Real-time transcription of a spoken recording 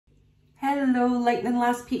Hello Lightning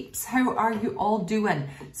Lass peeps, how are you all doing?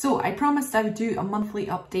 So I promised I would do a monthly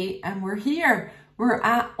update and we're here. We're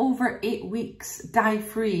at over 8 weeks dye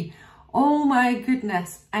free. Oh my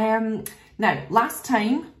goodness. Now last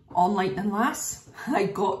time on Lightning Lass I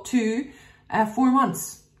got to 4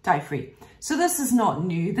 months dye free. So this is not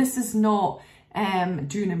new. This is not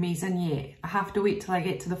doing amazing yet. I have to wait till I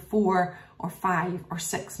get to the 4 or 5 or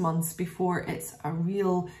 6 months before it's a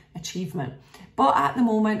real achievement. But at the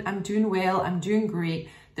moment, I'm doing well, I'm doing great.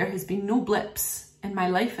 There has been no blips in my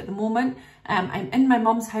life at the moment. I'm in my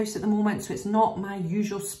mum's house at the moment, so it's not my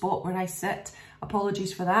usual spot where I sit.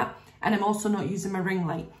 Apologies for that. And I'm also not using my ring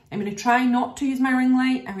light. I'm going to try not to use my ring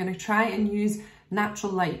light. I'm going to try and use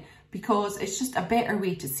natural light because it's just a better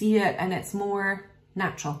way to see it and it's more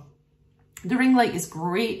natural. The ring light is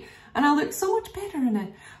great and I look so much better in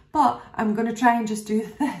it. But I'm going to try and just do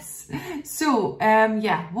this. So,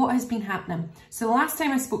 yeah, what has been happening? So the last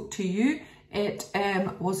time I spoke to you, it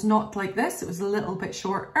was not like this. It was a little bit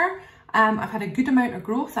shorter. I've had a good amount of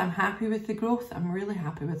growth. I'm happy with the growth. I'm really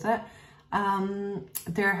happy with it.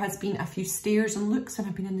 There has been a few stares and looks and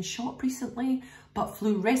I've been in the shop recently, but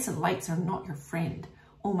fluorescent lights are not your friend.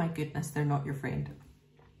 Oh my goodness, they're not your friend.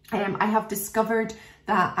 I have discovered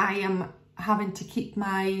that I am having to keep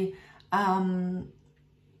my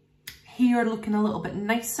hair looking a little bit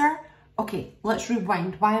nicer. Okay, let's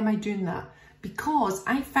rewind. Why am I doing that? Because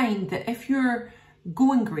I find that if you're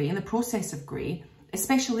going grey, in the process of grey,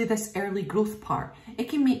 especially this early growth part, it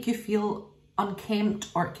can make you feel unkempt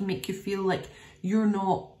or it can make you feel like you're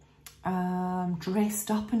not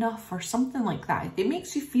dressed up enough or something like that. It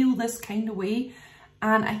makes you feel this kind of way.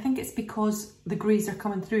 And I think it's because the greys are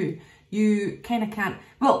coming through. You kind of can't.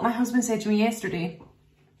 Well, my husband said to me yesterday,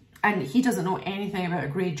 and he doesn't know anything about a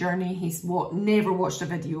grey journey. He's never watched a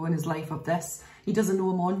video in his life of this. He doesn't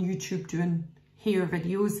know I'm on YouTube doing hair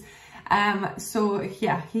videos. So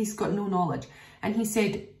yeah, he's got no knowledge. And he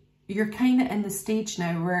said, you're kind of in the stage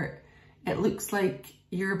now where it looks like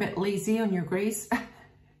you're a bit lazy on your greys.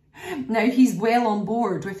 Now he's well on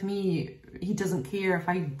board with me. He doesn't care if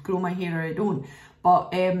I grow my hair or I don't. But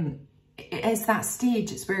it's that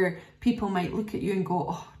stage. It's where people might look at you and go,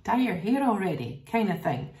 oh, dye your hair already, kind of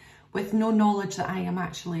thing, with no knowledge that I am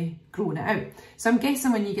actually growing it out. So I'm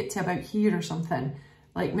guessing when you get to about here or something,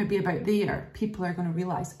 like maybe about there, people are going to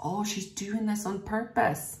realise, oh, she's doing this on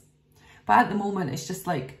purpose. But at the moment, it's just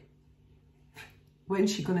like,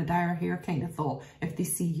 when's she going to dye her hair kind of thought if they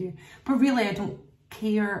see you. But really, I don't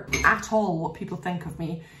care at all what people think of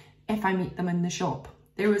me if I meet them in the shop.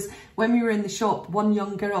 There was, when we were in the shop, one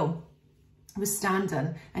young girl was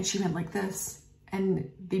standing and she went like this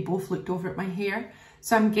and they both looked over at my hair.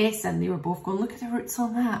 So I'm guessing they were both going, look at the roots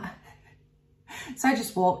on that. So I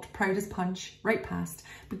just walked, proud as punch, right past,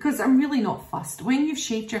 because I'm really not fussed. When you've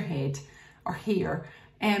shaved your head or hair,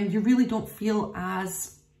 you really don't feel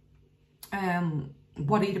as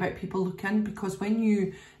worried about people looking, because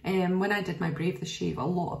when I did my Brave the Shave, a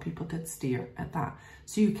lot of people did stare at that.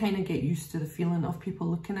 So you kind of get used to the feeling of people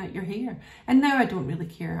looking at your hair. And now I don't really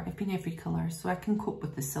care. I've been every colour, so I can cope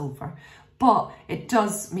with the silver. But it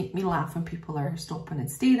does make me laugh when people are stopping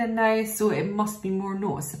and staring now, so it must be more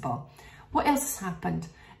noticeable. What else has happened?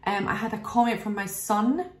 I had a comment from my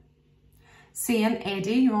son saying,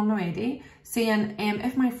 Eddie, you all know Eddie, saying,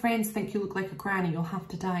 if my friends think you look like a granny, you'll have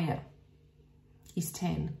to dye it. He's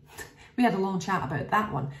 10. We had a long chat about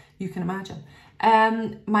that one, you can imagine.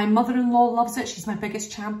 My mother-in-law loves it. She's my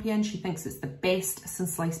biggest champion. She thinks it's the best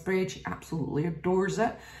since sliced bread. She absolutely adores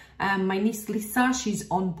it. My niece Lisa, she's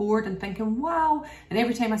on board and thinking, wow. And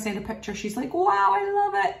every time I send a picture, she's like, wow, I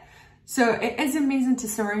love it. So it is amazing to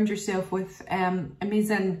surround yourself with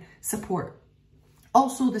amazing support.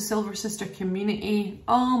 Also, the Silver Sister community,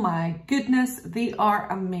 oh my goodness, they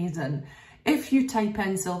are amazing. If you type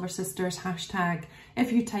in Silver Sisters hashtag,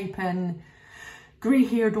 if you type in grey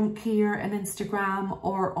hair don't care in Instagram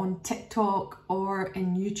or on TikTok or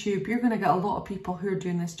in YouTube, you're going to get a lot of people who are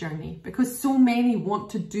doing this journey, because so many want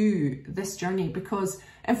to do this journey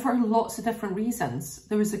and for lots of different reasons.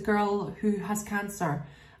 There was a girl who has cancer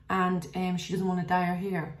and she doesn't want to dye her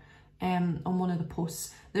hair on one of the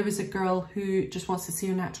posts. There was a girl who just wants to see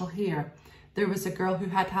her natural hair. There was a girl who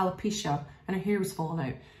had alopecia and her hair was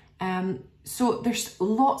falling out. So there's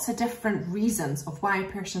lots of different reasons of why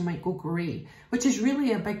a person might go grey, which is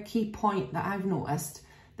really a big key point that I've noticed,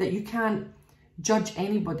 that you can't judge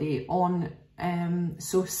anybody on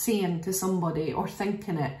so saying to somebody or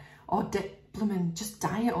thinking it, oh, blooming, just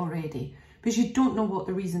dye it already, because you don't know what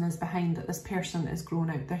the reason is behind that this person is growing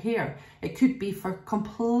out their hair. It could be for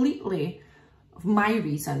completely my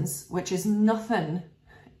reasons, which is nothing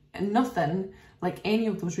nothing like any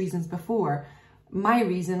of those reasons before. My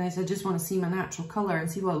reason is I just want to see my natural colour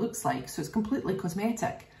and see what it looks like. So it's completely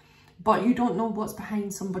cosmetic. But you don't know what's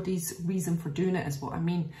behind somebody's reason for doing it, is what I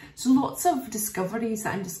mean. So lots of discoveries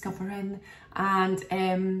that I'm discovering,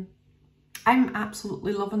 and I'm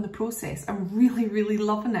absolutely loving the process. I'm really, really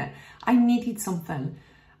loving it. I needed something.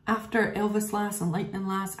 After Elvis Lass and Lightning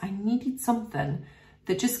Lass, I needed something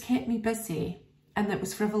that just kept me busy and that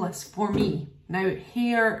was frivolous for me. Now,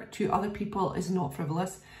 hair to other people is not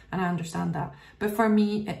frivolous, and I understand that. But for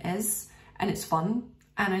me, it is, and it's fun,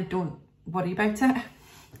 and I don't worry about it.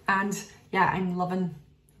 And yeah, I'm loving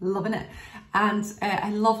it. And I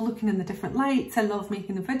love looking in the different lights. I love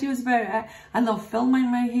making the videos about it. I love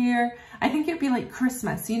filming my hair. I think it'd be like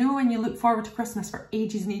Christmas, you know, when you look forward to Christmas for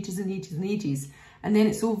ages and ages and ages and ages, and then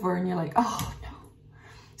it's over and you're like, oh no.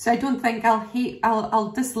 So I don't think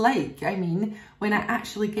I'll dislike, I mean, when I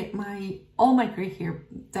actually get all my grey hair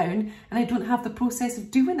down and I don't have the process of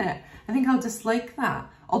doing it. I think I'll dislike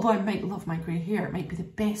that. Although I might love my grey hair. It might be the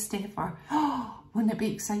best ever. Oh, wouldn't it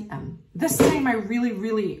be exciting? This time I really,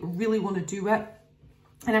 really, really want to do it.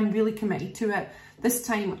 And I'm really committed to it. This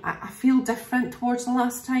time I feel different towards the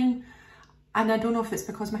last time. And I don't know if it's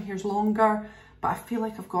because my hair's longer, but I feel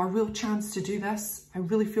like I've got a real chance to do this. I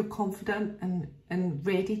really feel confident and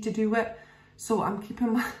ready to do it. So I'm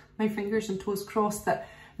keeping my fingers and toes crossed that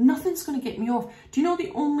nothing's going to get me off. Do you know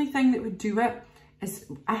the only thing that would do it is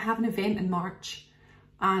I have an event in March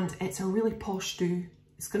and it's a really posh do.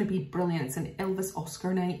 It's going to be brilliant. It's an Elvis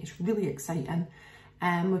Oscar night. It's really exciting.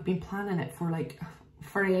 We've been planning it for like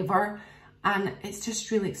forever. And it's just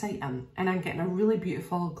really exciting. And I'm getting a really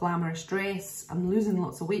beautiful, glamorous dress. I'm losing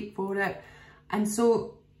lots of weight for it. And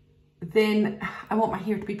so then I want my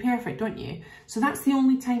hair to be perfect, don't you? So that's the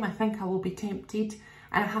only time I think I will be tempted,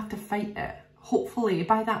 and I have to fight it. Hopefully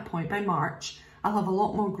by that point, by March, I'll have a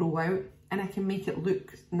lot more grow out and I can make it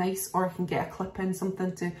look nice, or I can get a clip in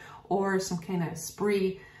something or some kind of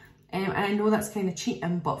spray. And I know that's kind of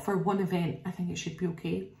cheating, but for one event, I think it should be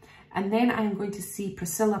okay. And then I'm going to see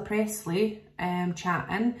Priscilla Presley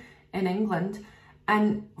chatting in England.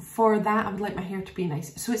 And for that, I would like my hair to be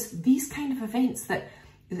nice. So it's these kind of events that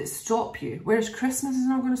stop you. Whereas Christmas is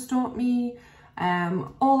not going to stop me.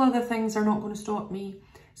 All other things are not going to stop me.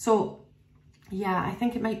 So yeah, I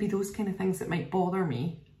think it might be those kind of things that might bother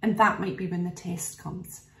me. And that might be when the test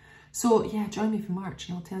comes. So yeah, join me for March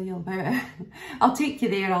and I'll tell you all about it. I'll take you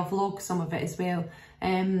there. I'll vlog some of it as well.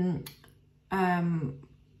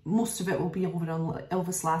 Most of it will be over on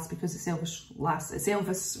Elvis Lass because it's Elvis Lass. It's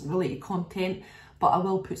Elvis related content, but I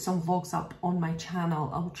will put some vlogs up on my channel.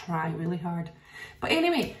 I'll try really hard. But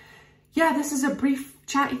anyway, yeah, this is a brief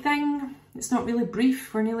chatty thing. It's not really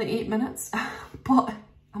brief, we're nearly 8 minutes, but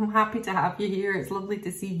I'm happy to have you here. It's lovely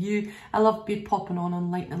to see you. I love being popping on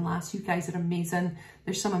Lightning Lass. You guys are amazing.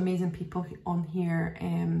 There's some amazing people on here.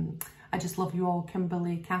 I just love you all.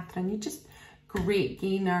 Kimberly, Catherine, you're just great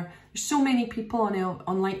gainer. There's so many people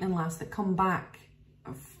on Lightning Lass that come back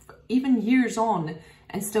even years on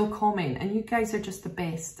and still comment, and you guys are just the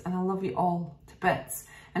best, and I love you all to bits,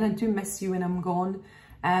 and I do miss you when I'm gone.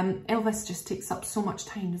 Elvis just takes up so much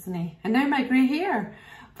time, doesn't he? And now my grey hair.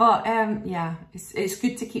 But yeah, it's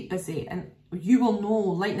good to keep busy, and you will know,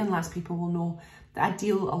 Lightning Lass people will know, that I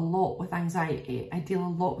deal a lot with anxiety. I deal a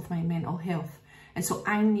lot with my mental health, and so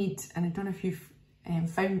I need, and I don't know if you've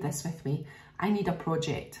found this with me, I need a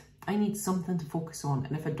project. I need something to focus on,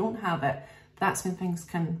 and if I don't have it, that's when things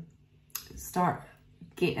can start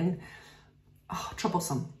getting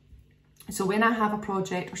troublesome. So when I have a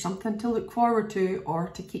project or something to look forward to or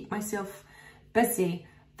to keep myself busy,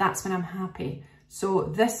 that's when I'm happy. So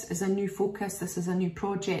this is a new focus, this is a new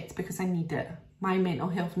project because I need it. My mental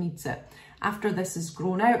health needs it. After this is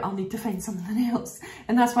grown out, I'll need to find something else.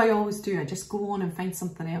 And that's what I always do. I just go on and find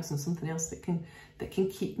something else, and something else that can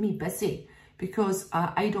keep me busy. Because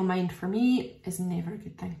idle mind for me is never a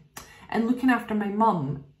good thing. And looking after my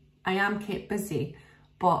mum, I am kept busy,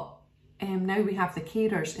 but now we have the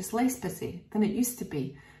carers. It's less busy than it used to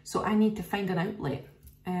be. So I need to find an outlet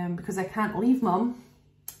because I can't leave mum,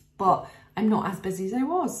 but I'm not as busy as I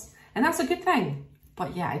was. And that's a good thing.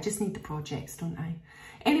 But yeah, I just need the projects, don't I?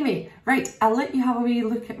 Anyway, right, I'll let you have a wee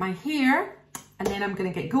look at my hair, and then I'm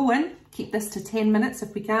going to get going. Keep this to 10 minutes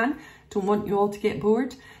if we can. Don't want you all to get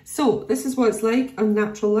bored. So this is what it's like on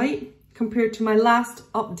natural light compared to my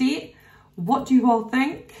last update. What do you all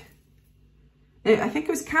think? I think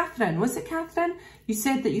it was Catherine. Was it Catherine? You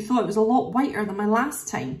said that you thought it was a lot whiter than my last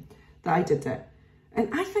time that I did it. And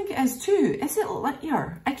I think it is too. Is it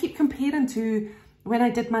lighter? I keep comparing to when I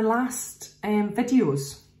did my last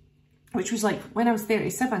videos, which was like when I was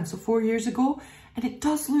 37, so 4 years ago. And it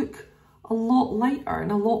does look a lot lighter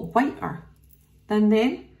and a lot whiter than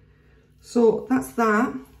then. So that's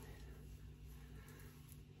that.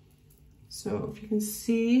 So if you can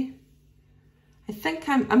see, I think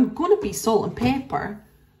I'm going to be salt and pepper,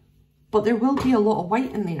 but there will be a lot of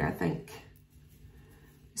white in there, I think.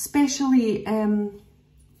 Especially, you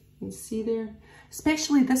can see there,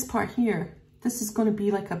 especially this part here. This is going to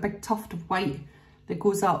be like a big tuft of white that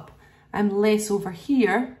goes up, and less over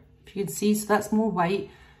here, if you can see. So that's more white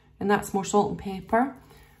and that's more salt and pepper.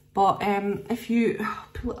 But if you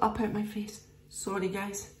pull it up out my face, sorry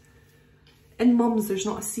guys. In Mum's there's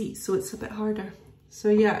not a seat, so it's a bit harder. So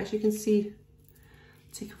yeah, as you can see,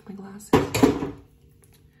 take off my glasses.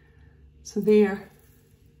 So there,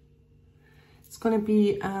 it's going to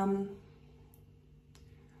be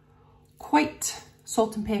quite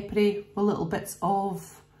salt and peppery with little bits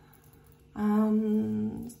of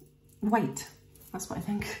white. That's what I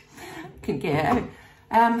think. Couldn't get it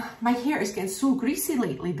out. My hair is getting so greasy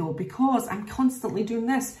lately though, because I'm constantly doing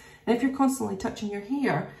this. And if you're constantly touching your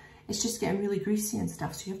hair, it's just getting really greasy and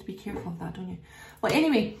stuff. So you have to be careful of that, don't you? Well,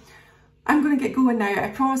 anyway, I'm going to get going now. I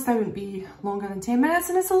promised I wouldn't be longer than 10 minutes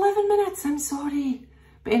and it's 11 minutes. I'm sorry.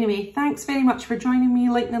 But anyway, thanks very much for joining me,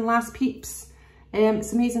 Lightning Lass peeps.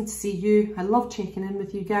 It's amazing to see you. I love checking in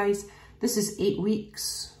with you guys. This is 8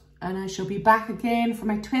 weeks and I shall be back again for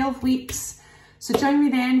my 12 weeks. So join me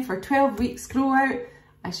then for 12 weeks grow out.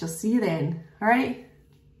 I shall see you then. All right.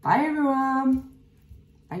 Bye everyone.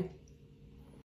 Bye.